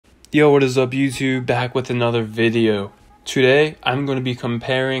Yo, what is up YouTube? Back with another video. Today, I'm going to be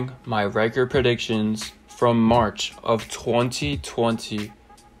comparing my record predictions from March of 2020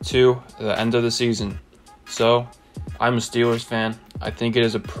 to the end of the season. So, I'm a Steelers fan. I think it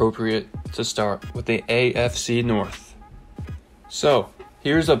is appropriate to start with the AFC North. So,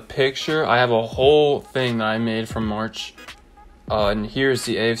 here's a picture. I have a whole thing that I made from March. And here's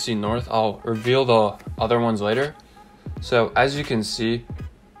the AFC North. I'll reveal the other ones later. So, as you can see,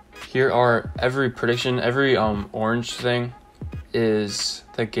 here are every prediction, every orange thing is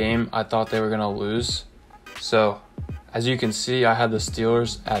the game I thought they were going to lose. So, as you can see, I had the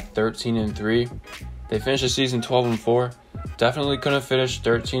Steelers at 13-3. They finished the season 12-4. Definitely couldn't finish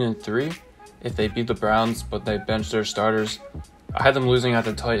 13-3 if they beat the Browns, but they benched their starters. I had them losing at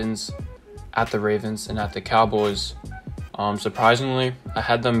the Titans, at the Ravens, and at the Cowboys. Surprisingly, I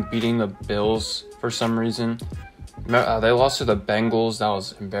had them beating the Bills for some reason. They lost to the Bengals. That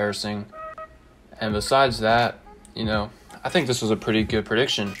was embarrassing. And besides that, I think this was a pretty good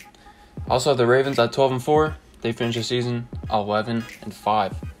prediction. Also, the Ravens at 12-4. They finished the season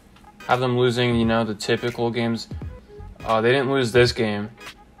 11-5. Have them losing, the typical games. They didn't lose this game,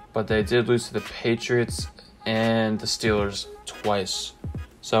 but they did lose to the Patriots and the Steelers twice.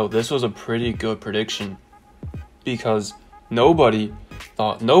 So this was a pretty good prediction because nobody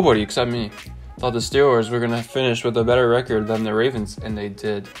except me thought the Steelers were going to finish with a better record than the Ravens, and they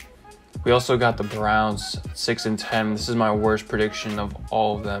did. We also got the Browns 6-10. This is my worst prediction of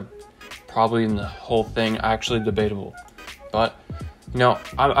all of them. Probably in the whole thing, actually debatable. But,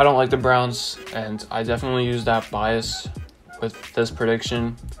 I don't like the Browns, and I definitely use that bias with this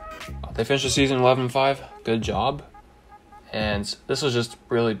prediction. They finished the season 11-5. Good job. And this was just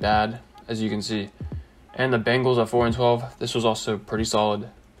really bad, as you can see. And the Bengals at 4-12. This was also pretty solid.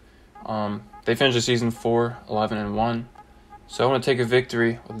 They finished the season 4-11-1. So I want to take a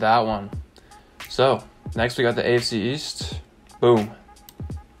victory with that one. So, next we got the AFC East. Boom.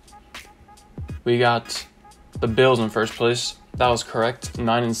 We got the Bills in first place. That was correct.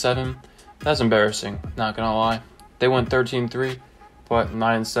 9-7. That's embarrassing, not gonna lie. They went 13-3, but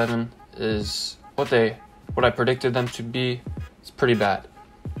 9-7 is what I predicted them to be. It's pretty bad.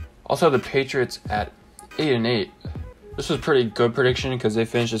 Also, the Patriots at 8-8. This was a pretty good prediction because they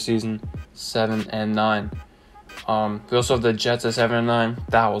finished the season 7-9. We also have the Jets at 7-9.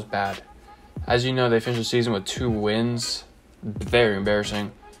 That was bad. As you know, they finished the season with 2 wins. Very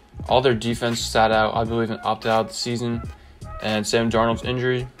embarrassing. All their defense sat out, I believe, and opted out of the season. And Sam Darnold's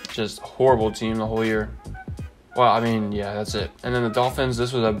injury, just horrible team the whole year. Well, yeah, that's it. And then the Dolphins,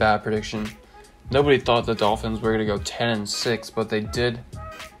 this was a bad prediction. Nobody thought the Dolphins were going to go 10-6, but they did.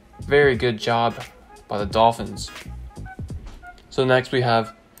 Very good job by the Dolphins. So next we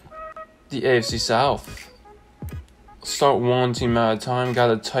have the AFC South. Start one team at a time. Got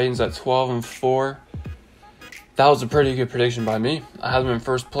the Titans at 12-4. That was a pretty good prediction by me. I had them in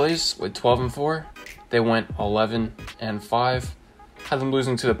first place with 12-4. They went 11-5. Had them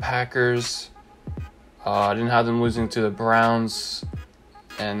losing to the Packers. I didn't have them losing to the Browns.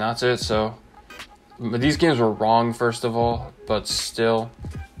 And that's it. So these games were wrong, first of all. But still,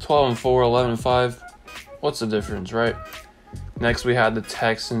 12-4, 11-5. What's the difference, right? Next, we had the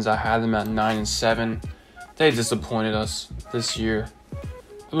Texans. I had them at 9-7. They disappointed us this year.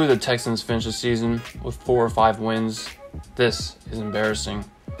 I believe the Texans finished the season with 4 or 5 wins. This is embarrassing.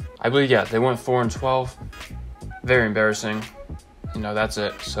 I believe, they went 4-12. Very embarrassing. That's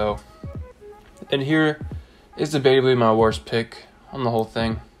it. So, and here is debatably my worst pick on the whole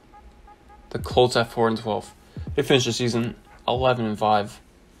thing. The Colts at 4-12. They finished the season 11-5.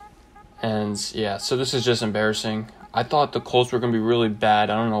 And so this is just embarrassing. I thought the Colts were going to be really bad.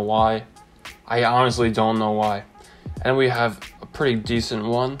 I don't know why. I honestly don't know why. And we have a pretty decent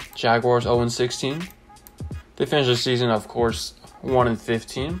one. Jaguars 0-16. They finished the season, of course,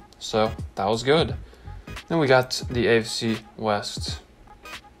 1-15. So that was good. Then we got the AFC West.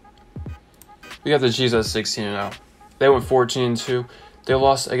 We got the Chiefs at 16-0. They went 14-2. They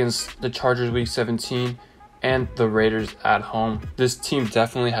lost against the Chargers week 17 and the Raiders at home. This team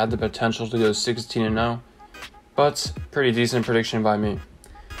definitely had the potential to go 16-0. But pretty decent prediction by me.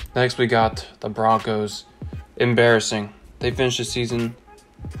 Next, we got the Broncos. Embarrassing. They finished the season,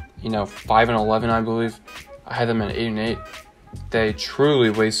 5-11, I believe. I had them at 8-8. They truly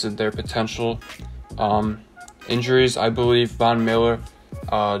wasted their potential. Injuries, I believe. Von Miller,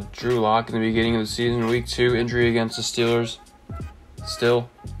 Drew Lock in the beginning of the season, week 2, injury against the Steelers. Still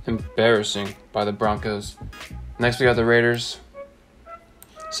embarrassing by the Broncos. Next, we got the Raiders.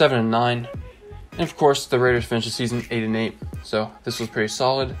 7-9. And of course, the Raiders finished the season 8-8, so this was pretty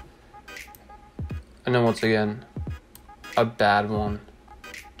solid. And then once again, a bad one.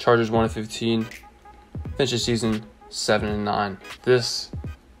 Chargers 1-15. Finished the season 7-9. This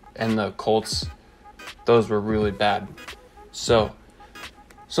and the Colts, those were really bad. So,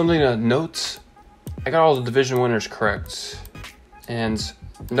 something to note, I got all the division winners correct. And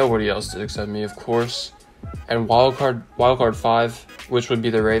nobody else did except me, of course. And wildcard 5, which would be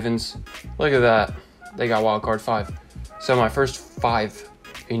the Ravens. Look at that. They got wildcard 5. So my first 5,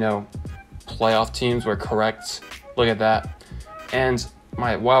 playoff teams were correct. Look at that. And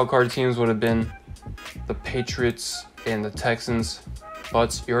my wildcard teams would have been the Patriots and the Texans.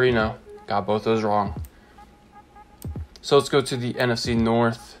 But you already know, got both those wrong. So let's go to the NFC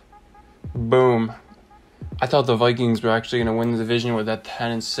North. Boom. I thought the Vikings were actually going to win the division with that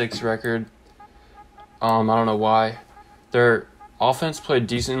 10-6 record. I don't know why. Their offense played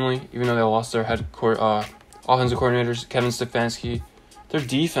decently, even though they lost their offensive coordinators, Kevin Stefanski. Their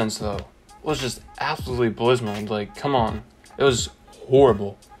defense, though, was just absolutely abysmal. Like, come on. It was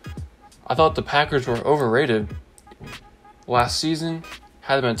horrible. I thought the Packers were overrated. Last season,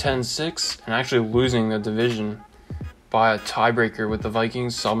 had them at 10-6 and actually losing the division by a tiebreaker with the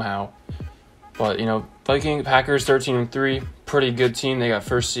Vikings somehow. But, Packers 13-3, pretty good team. They got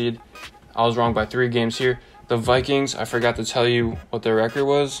first seed. I was wrong by 3 games here. The Vikings, I forgot to tell you what their record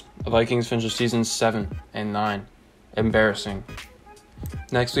was. The Vikings finished the season 7-9. Embarrassing.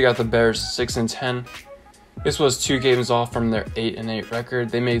 Next, we got the Bears 6-10. This was 2 games off from their 8-8 record.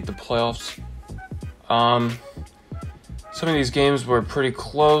 They made the playoffs. Some of these games were pretty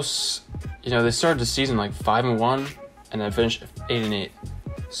close. They started the season like 5-1 and then finished 8-8.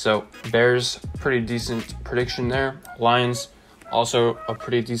 So Bears, pretty decent prediction there. Lions, also a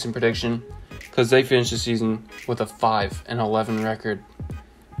pretty decent prediction because they finished the season with a 5-11 record.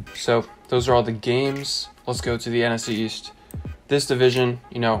 So those are all the games. Let's go to the NFC East. This division,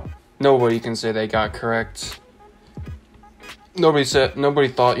 nobody can say they got correct. Nobody thought,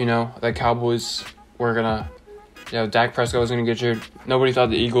 that Cowboys were gonna, Dak Prescott was gonna get injured. Nobody thought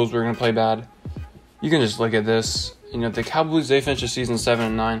the Eagles were gonna play bad. You can just look at this. The Cowboys, they finished the season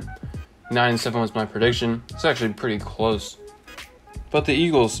 7-9. 9-7 was my prediction. It's actually pretty close. But the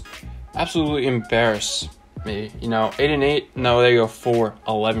Eagles absolutely embarrass me. 8-8. No, they go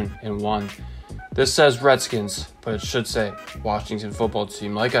 4-11-1. This says Redskins, but it should say Washington Football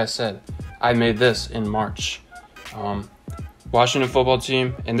Team. Like I said, I made this in March. Washington Football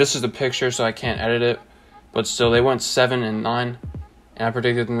Team, and this is the picture, so I can't edit it. But still, they went 7-9, and I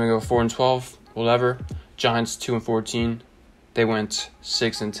predicted them to go 4-12. Whatever. Giants 2-14. They went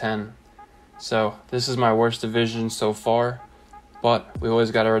 6-10. So this is my worst division so far, but we always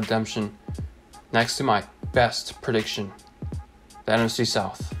got a redemption. Next to my best prediction, the NFC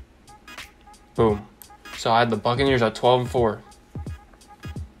South. Boom. So I had the Buccaneers at 12-4.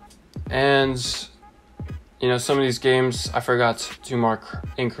 And some of these games I forgot to mark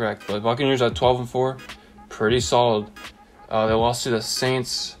incorrect, but Buccaneers at 12-4, pretty solid. They lost to the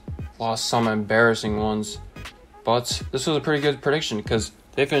Saints, lost some embarrassing ones, but this was a pretty good prediction because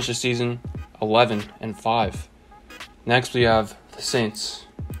they finished the season 11-5. Next we have the Saints.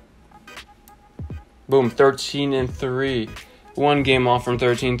 Boom, 13-3. 1 game off from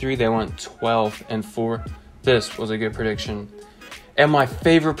 13-3. They went 12-4. This was a good prediction. And my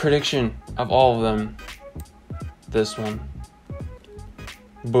favorite prediction of all of them, this one.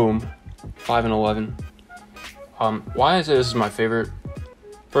 Boom, 5-11. Why I say this is my favorite?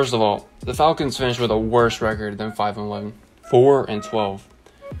 First of all, the Falcons finished with a worse record than 5-11. 4-12.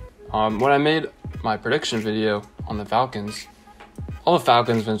 When I made my prediction video on the Falcons, all the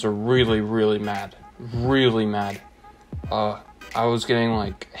Falcons fans were really, really mad. Really mad. I was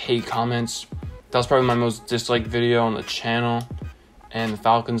getting hate comments. That was probably my most disliked video on the channel. And the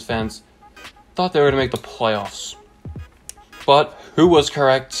Falcons fans thought they were going to make the playoffs. But who was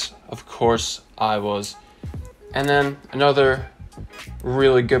correct? Of course, I was. And then another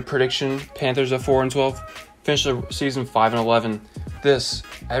really good prediction. Panthers at 4-12. Finished the season 5-11.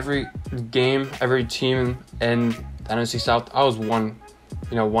 Every game, every team in the NFC South, I was one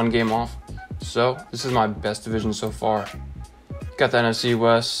game off. So this is my best division so far. Got the NFC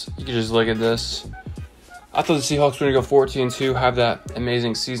West. You can just look at this. I thought the Seahawks were going to go 14-2, have that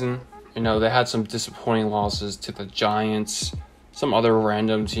amazing season. They had some disappointing losses to the Giants, some other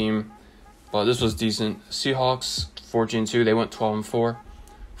random team, but this was decent. Seahawks 14-2, they went 12-4.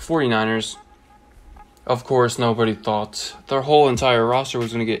 49ers, of course, nobody thought their whole entire roster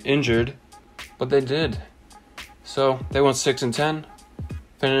was going to get injured, but they did. So they went 6-10.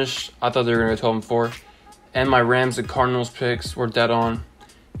 Finished. I thought they were going to go 12-4. And my Rams and Cardinals picks were dead on.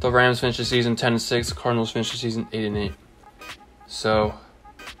 The Rams finished the season 10-6. Cardinals finished the season 8-8. So,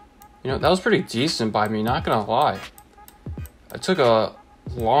 that was pretty decent by me, not going to lie. I took a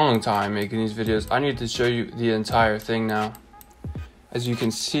long time making these videos. I need to show you the entire thing now. As you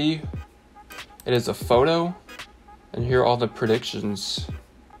can see, it is a photo, and here are all the predictions.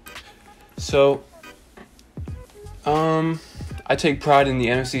 So, I take pride in the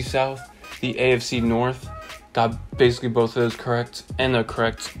NFC South, the AFC North. Got basically both of those correct, and the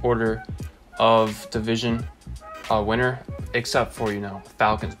correct order of division winner, except for,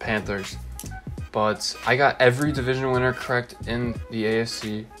 Falcons, Panthers. But I got every division winner correct in the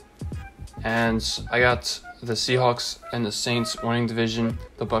AFC, and I got the Seahawks and the Saints winning division.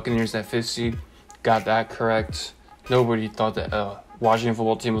 The Buccaneers at 5th seed, got that correct. Nobody thought that Washington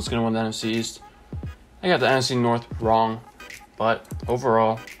football team was going to win the NFC East. I got the NFC North wrong, but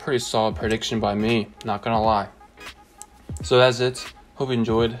overall, pretty solid prediction by me, not going to lie. So that's it. Hope you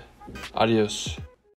enjoyed. Adios.